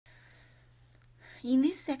In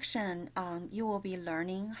this section, you will be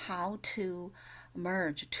learning how to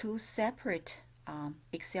merge two separate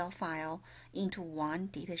Excel files into one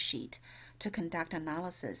datasheet to conduct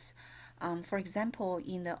analysis. For example,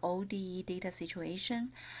 in the ODE data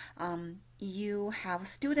situation, you have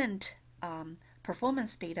student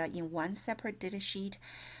performance data in one separate datasheet,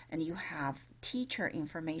 and you have teacher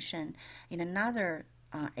information in another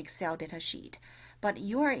Excel datasheet. But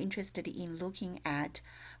you are interested in looking at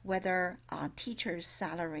whether teacher's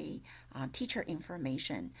salary, teacher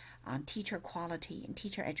information, teacher quality, and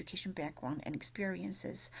teacher education background and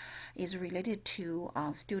experiences is related to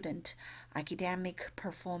student academic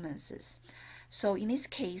performances. So in this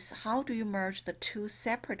case, how do you merge the two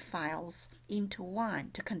separate files into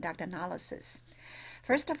one to conduct analysis?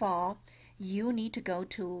 First of all, you need to go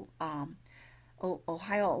to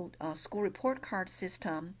Ohio school report card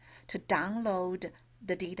system to download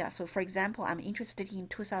the data. So for example, I'm interested in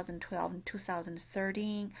 2012 and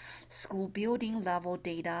 2013 school building level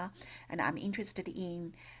data, and I'm interested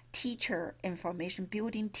in teacher information,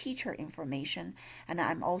 building teacher information, and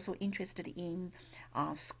I'm also interested in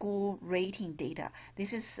school rating data.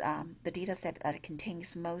 This is the data set that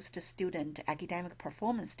contains most student academic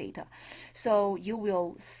performance data. So you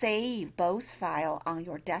will save both files on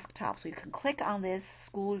your desktop. So you can click on this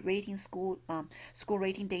school rating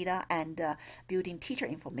data and building teacher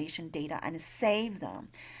information data and save them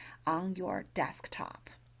on your desktop.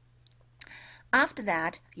 After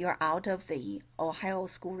that, you're out of the Ohio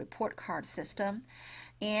school report card system,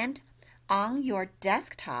 and on your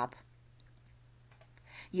desktop,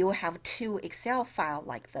 you have two Excel files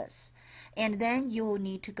like this. And then you will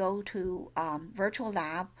need to go to Virtual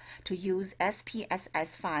Lab to use SPSS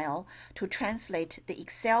file to translate the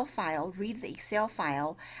Excel file, read the Excel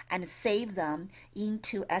file, and save them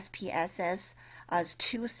into SPSS as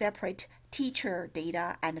two separate teacher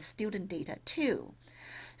data and student data too.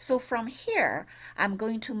 So from here, I'm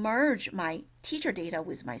going to merge my teacher data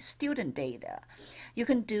with my student data. You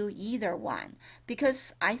can do either one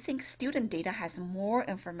because I think student data has more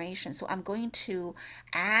information. So I'm going to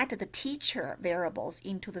add the teacher variables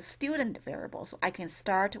into the student variables. So I can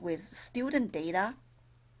start with student data.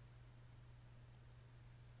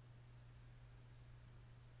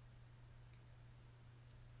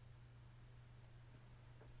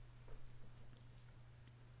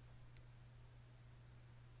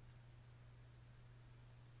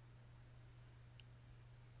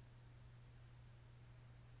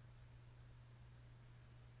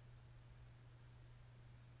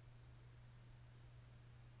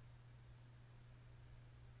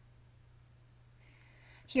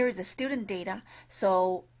 Here is the student data.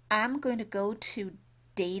 So I'm going to go to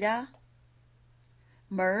Data,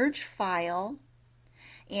 Merge File,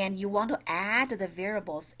 and you want to add the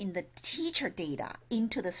variables in the teacher data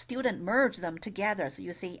into the student, merge them together. So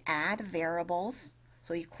you say Add Variables.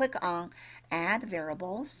 So you click on Add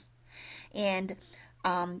Variables, and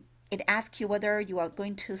it asks you whether you are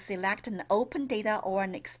going to select an open data or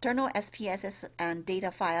an external SPSS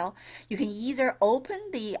data file. You can either open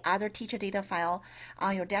the other teacher data file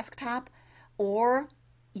on your desktop, or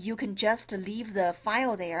you can just leave the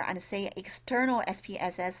file there and say external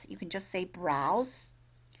SPSS. You can just say Browse.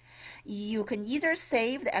 You can either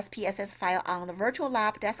save the SPSS file on the Virtual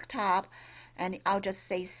Lab desktop, and I'll just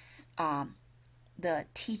say the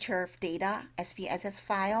teacher data SPSS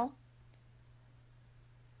file,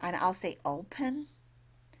 and I'll say open.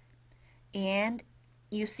 And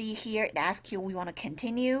you see here it asks you, we want to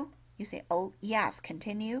continue. You say, oh yes,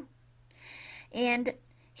 continue. And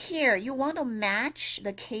here you want to match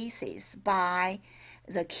the cases by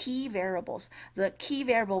the key variables. The key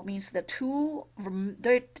variable means the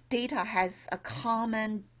data has a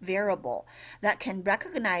common variable that can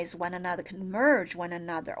recognize one another, can merge one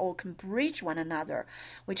another, or can bridge one another,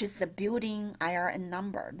 which is the building IRN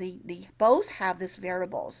number. They both have these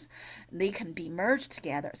variables. They can be merged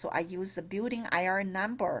together. So I use the building IRN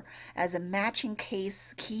number as a matching case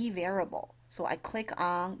key variable. So I click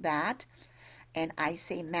on that, and I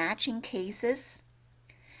say matching cases,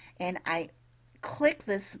 and I click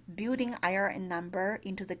this building IRN number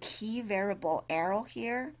into the key variable arrow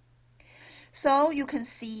here. So you can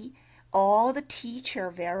see all the teacher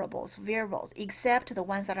variables except the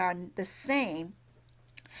ones that are the same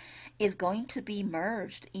is going to be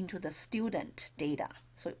merged into the student data.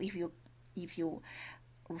 So if you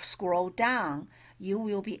scroll down, you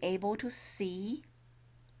will be able to see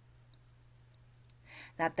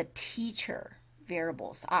that the teacher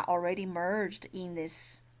variables are already merged in this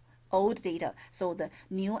old data. So the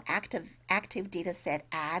new active data set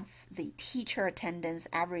adds the teacher attendance,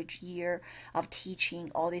 average year of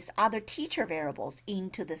teaching, all these other teacher variables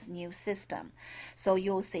into this new system. So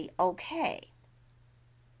you'll say OK.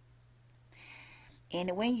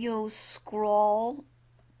 And when you scroll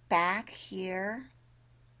back here,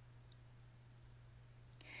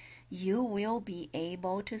 you will be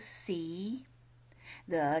able to see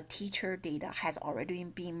the teacher data has already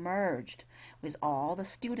been merged with all the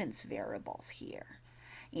students' variables here.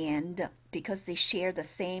 And because they share the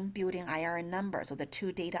same building IRN number, so the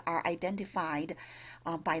two data are identified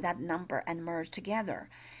by that number and merged together.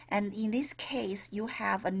 And in this case, you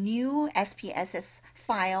have a new SPSS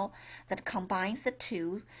file that combines the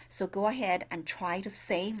two. So go ahead and try to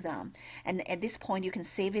save them. And at this point, you can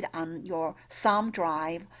save it on your thumb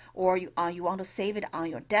drive, or you want to save it on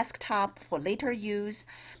your desktop for later use,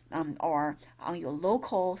 or on your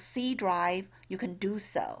local C drive, you can do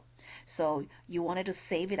so. So you wanted to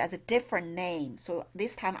save it as a different name. So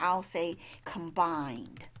this time I'll say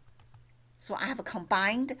combined. So I have a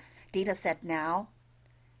combined data set now.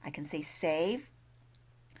 I can say save.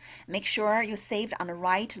 Make sure you saved on the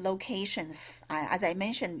right locations. As I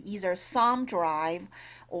mentioned, either thumb drive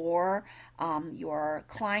or your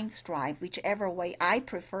client's drive, whichever way. I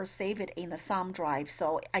prefer save it in the thumb drive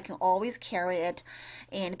so I can always carry it.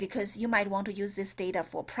 And because you might want to use this data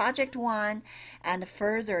for project 1, and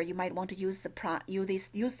further you might want to use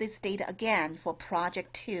this data again for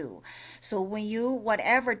project 2. So when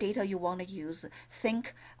whatever data you want to use,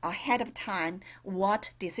 think ahead of time what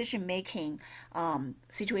decision making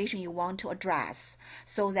situation you want to address,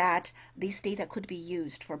 so that this data could be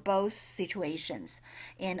used for both situations.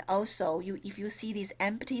 And also, if you see these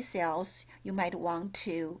empty cells, you might want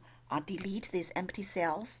to delete these empty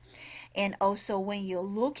cells. And also, when you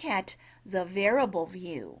look at the variable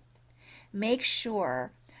view, make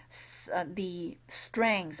sure the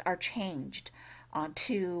strings are changed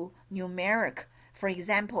to numeric. For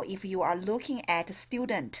example, if you are looking at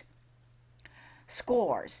student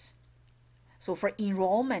scores, so for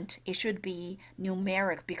enrollment, it should be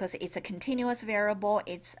numeric because it's a continuous variable,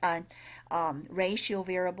 it's a ratio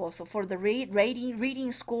variable. So for the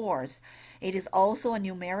reading scores, it is also a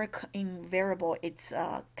numeric variable, it's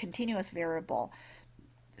a continuous variable.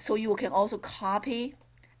 So you can also copy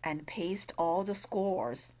and paste all the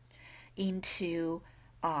scores into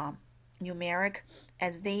numeric,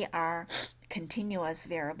 as they are continuous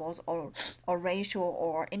variables or ratio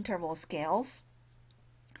or interval scales.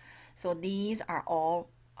 So these are all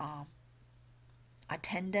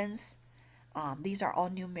attendance. These are all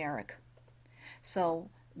numeric. So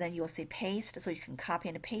then you'll say paste, so you can copy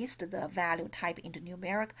and paste the value type into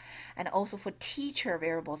numeric. And also for teacher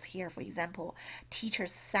variables here, for example,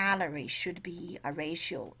 teacher's salary should be a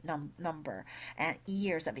ratio number, and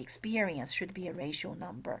years of experience should be a ratio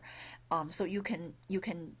number. So you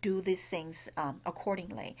can do these things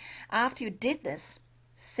accordingly. After you did this,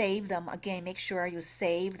 save them again. Make sure you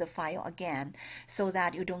save the file again so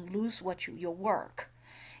that you don't lose your work.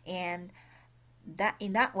 And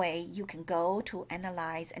in that way, you can go to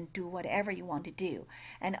analyze and do whatever you want to do.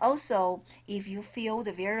 And also, if you feel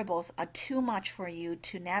the variables are too much for you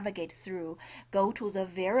to navigate through, go to the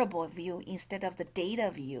variable view instead of the data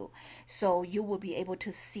view. So you will be able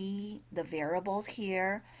to see the variables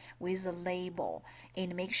here with a label,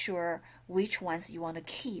 and make sure which ones you want to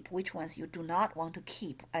keep, which ones you do not want to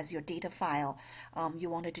keep as your data file. You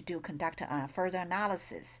wanted to conduct further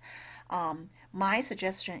analysis. My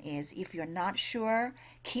suggestion is, if you're not sure,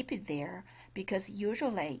 keep it there, because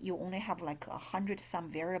usually you only have like 100 some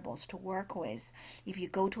variables to work with. If you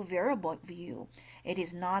go to variable view, it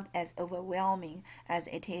is not as overwhelming as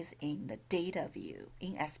it is in the data view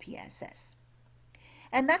in SPSS.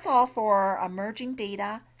 And that's all for merging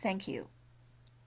data. Thank you.